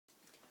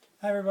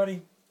Hi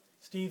everybody,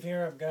 Steve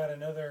here. I've got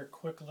another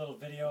quick little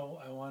video.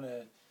 I want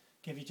to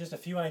give you just a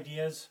few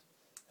ideas.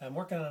 I'm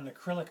working on an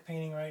acrylic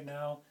painting right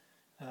now.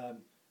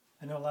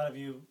 I know a lot of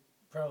you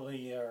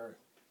probably are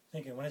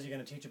thinking, when is he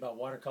going to teach about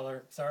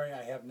watercolor? Sorry,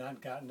 I have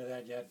not gotten to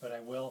that yet, but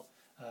I will.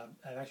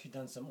 I've actually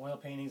done some oil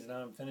paintings and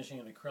now I'm finishing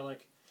an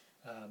acrylic.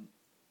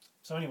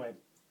 So anyway,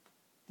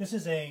 this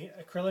is a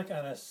acrylic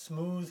on a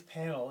smooth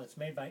panel. It's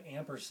made by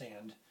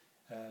Ampersand,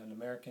 an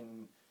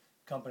American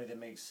company that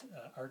makes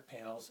art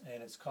panels,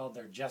 and it's called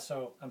their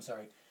gesso. I'm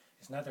sorry,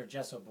 it's not their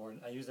gesso board.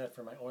 I use that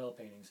for my oil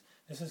paintings.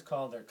 This is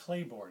called their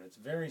clay board. It's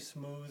very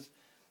smooth,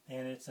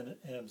 and it's an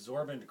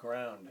absorbent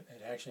ground.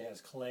 It actually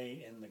has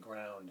clay in the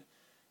ground.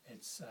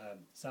 It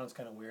sounds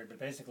kind of weird, but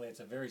basically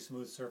it's a very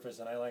smooth surface,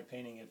 and I like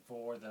painting it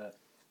for the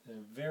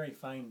very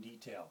fine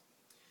detail.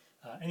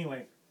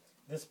 Anyway,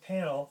 this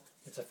panel,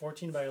 it's a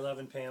 14 by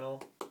 11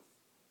 panel.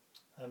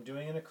 I'm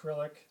doing an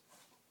acrylic.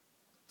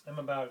 I'm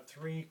about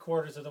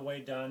 3/4 of the way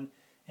done,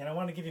 and I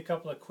want to give you a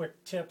couple of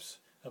quick tips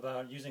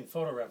about using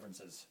photo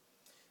references.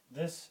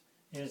 This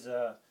is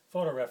a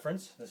photo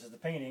reference. This is the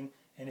painting,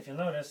 and if you'll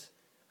notice,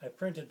 I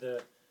printed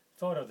the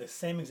photo the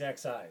same exact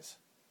size.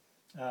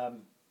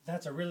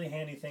 That's a really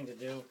handy thing to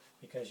do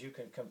because you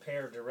can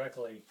compare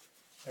directly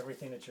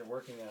everything that you're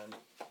working on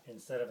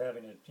instead of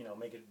having to,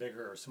 make it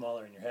bigger or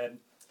smaller in your head.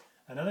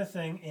 Another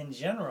thing in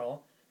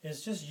general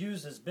is just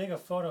use as big a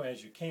photo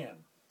as you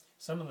can.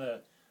 Some of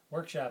the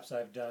workshops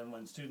I've done,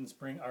 when students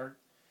bring art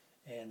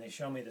and they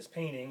show me this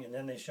painting and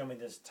then they show me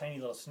this tiny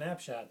little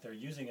snapshot they're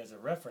using as a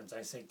reference,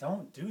 I say,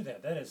 don't do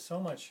that. That is so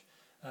much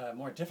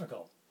more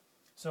difficult.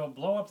 So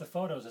blow up the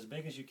photos as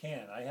big as you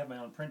can. I have my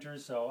own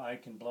printers, so I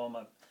can blow them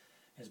up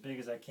as big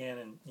as I can,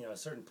 and at a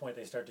certain point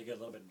they start to get a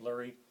little bit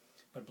blurry.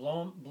 But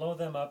blow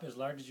them up as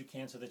large as you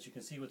can so that you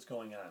can see what's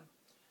going on.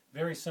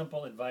 Very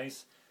simple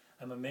advice.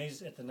 I'm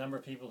amazed at the number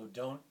of people who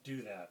don't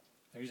do that.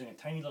 They're using a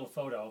tiny little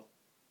photo,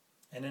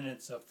 and then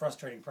it's a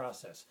frustrating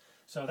process.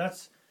 So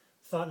that's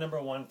thought number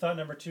one. Thought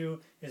number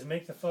two is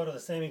make the photo the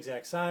same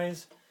exact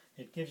size.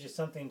 It gives you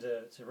something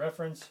to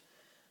reference.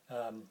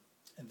 And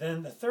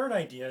then the third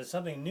idea is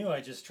something new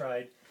I just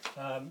tried.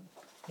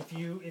 If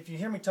you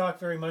hear me talk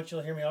very much,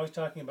 you'll hear me always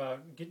talking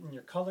about getting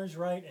your colors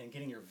right and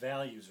getting your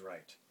values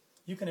right.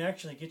 You can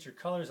actually get your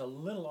colors a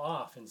little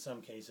off in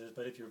some cases,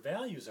 but if your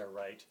values are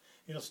right,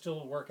 it'll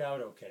still work out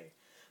okay.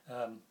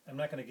 I'm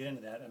not going to get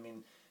into that. I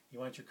mean, you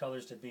want your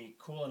colors to be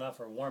cool enough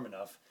or warm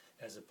enough,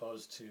 as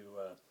opposed to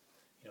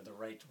the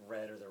right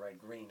red or the right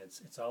green.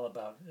 It's all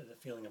about the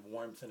feeling of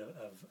warmth and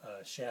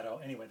of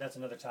shadow. Anyway, that's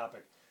another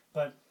topic.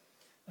 But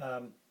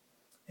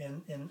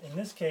in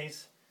this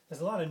case, there's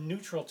a lot of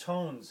neutral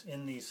tones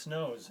in these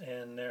snows,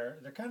 and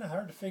they're kind of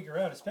hard to figure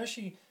out.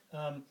 Especially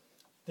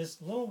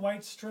this little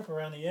white strip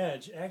around the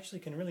edge actually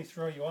can really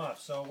throw you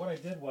off. So what I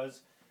did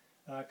was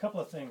a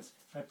couple of things.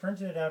 I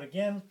printed it out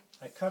again.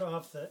 I cut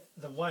off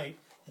the white,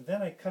 and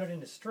then I cut it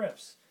into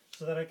strips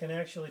so that I can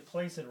actually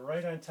place it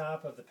right on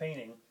top of the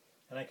painting,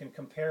 and I can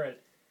compare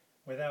it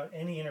without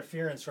any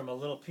interference from a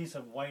little piece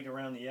of white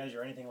around the edge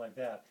or anything like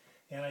that.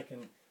 And I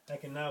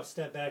can now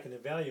step back and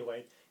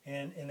evaluate.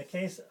 And in the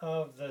case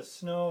of the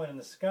snow and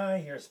the sky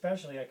here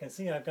especially, I can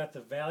see I've got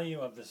the value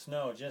of the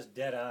snow just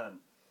dead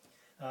on.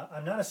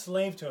 I'm not a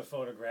slave to a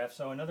photograph,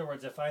 so in other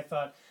words, if I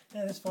thought,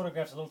 this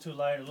photograph's a little too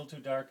light, a little too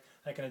dark,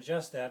 I can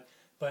adjust that,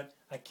 but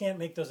I can't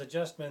make those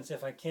adjustments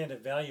if I can't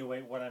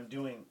evaluate what I'm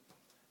doing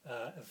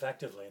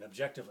effectively and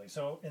objectively.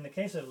 So in the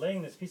case of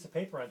laying this piece of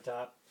paper on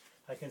top,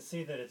 I can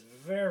see that it's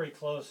very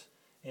close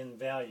in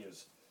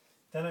values.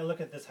 Then I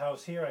look at this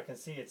house here, I can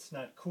see it's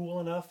not cool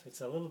enough, it's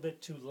a little bit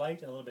too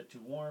light and a little bit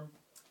too warm.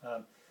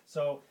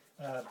 So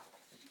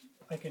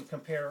I can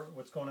compare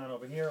what's going on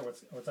over here,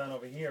 what's on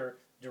over here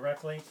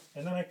directly,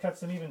 and then I cut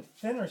some even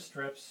thinner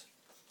strips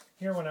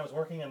here when I was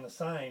working on the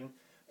sign.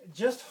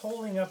 Just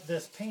holding up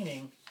this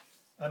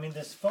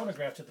this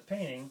photograph to the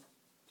painting,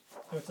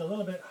 it's a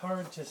little bit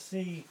hard to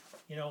see,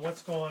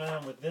 what's going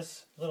on with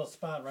this little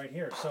spot right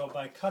here. So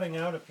by cutting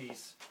out a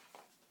piece,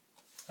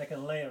 I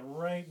can lay it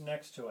right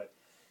next to it,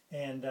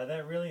 and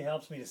that really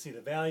helps me to see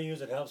the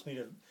values. It helps me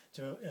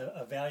to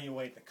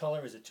evaluate the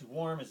color. Is it too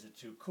warm? Is it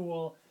too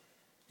cool?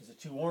 Is it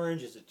too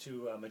orange? Is it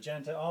too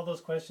magenta? All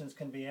those questions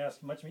can be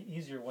asked much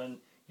easier when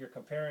you're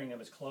comparing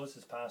them as close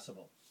as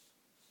possible.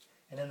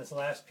 And then this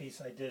last piece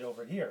I did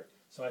over here.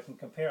 So I can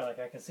compare,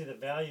 I can see the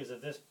values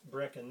of this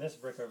brick and this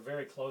brick are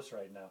very close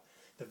right now.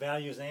 The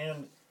values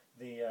and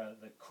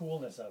the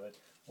coolness of it.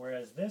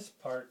 Whereas this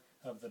part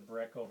of the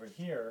brick over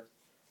here,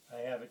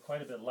 I have it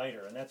quite a bit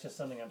lighter. And that's just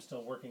something I'm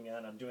still working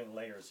on. I'm doing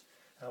layers.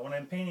 When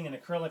I'm painting an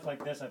acrylic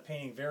like this, I'm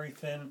painting very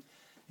thin.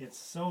 It's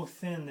so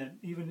thin that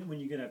even when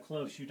you get up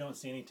close, you don't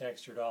see any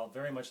texture at all,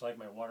 very much like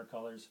my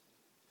watercolors.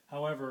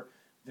 However,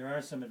 there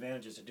are some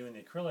advantages to doing the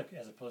acrylic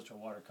as opposed to a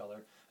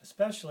watercolor,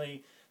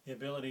 especially the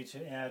ability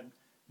to add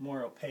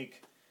more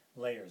opaque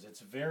layers. It's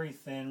very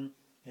thin.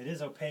 It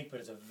is opaque, but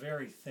it's a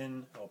very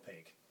thin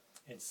opaque.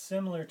 It's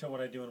similar to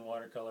what I do in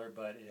watercolor,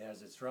 but it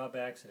has its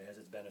drawbacks, it has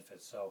its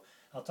benefits. So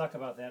I'll talk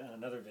about that in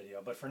another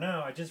video. But for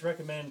now, I just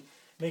recommend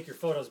make your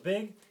photos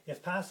big.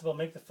 If possible,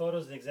 make the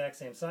photos the exact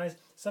same size.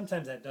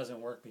 Sometimes that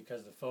doesn't work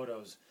because the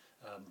photos,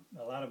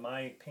 a lot of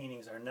my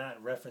paintings are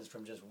not referenced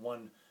from just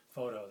one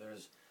photo.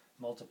 There's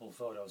multiple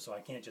photos, so I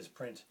can't just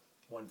print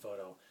one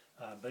photo.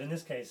 But in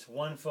this case,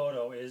 one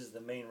photo is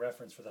the main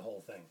reference for the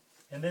whole thing.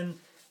 And then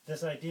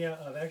this idea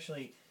of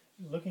actually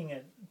looking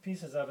at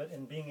pieces of it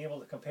and being able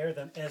to compare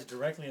them as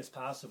directly as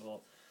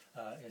possible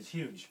is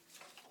huge.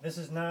 This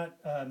is not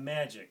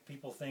magic.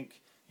 People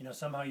think, you know,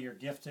 somehow you're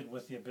gifted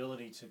with the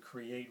ability to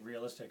create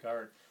realistic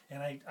art.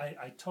 And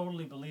I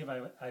totally believe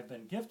I've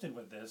been gifted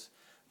with this,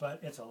 but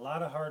it's a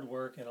lot of hard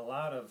work and a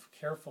lot of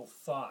careful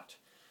thought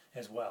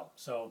as well.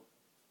 So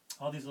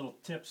all these little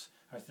tips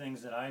are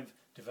things that I've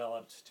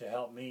developed to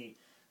help me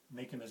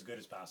make them as good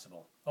as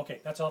possible. Okay,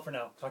 that's all for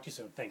now. Talk to you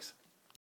soon. Thanks.